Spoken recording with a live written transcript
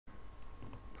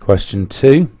Question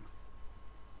 2.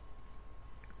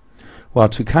 Well,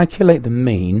 to calculate the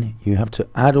mean, you have to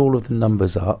add all of the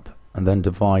numbers up and then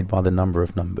divide by the number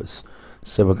of numbers.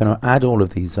 So we're going to add all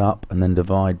of these up and then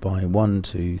divide by 1,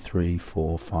 2, 3,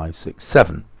 4, 5, 6,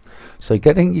 7. So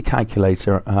getting your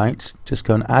calculator out, just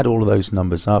go and add all of those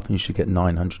numbers up and you should get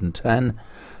 910.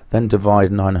 Then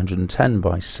divide 910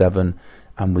 by 7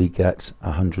 and we get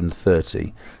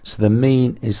 130. So the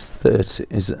mean is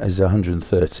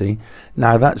 130.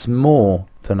 Now that's more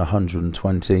than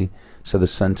 120, so the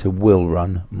centre will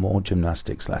run more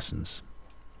gymnastics lessons.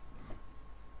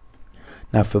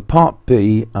 Now for part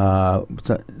B,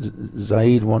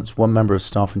 Zaid wants 1 member of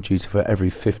staff on duty for every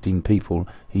 15 people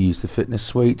who use the fitness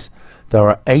suite. There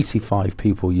are 85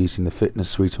 people using the fitness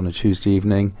suite on a Tuesday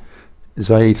evening.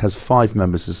 Zaid has 5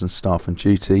 members as staff on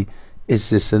duty.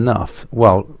 Is this enough?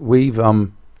 Well, we've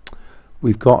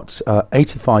got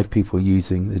 85 people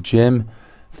using the gym,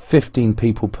 15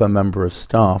 people per member of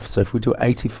staff. So if we do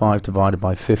 85 divided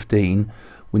by 15,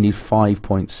 we need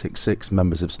 5.66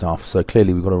 members of staff. So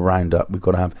clearly we've got to round up. We've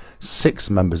got to have 6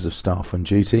 members of staff on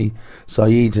duty.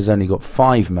 Saeed has only got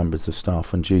 5 members of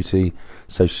staff on duty,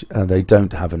 so they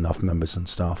don't have enough members and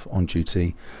staff on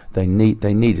duty. They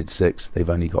needed 6. They've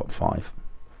only got 5.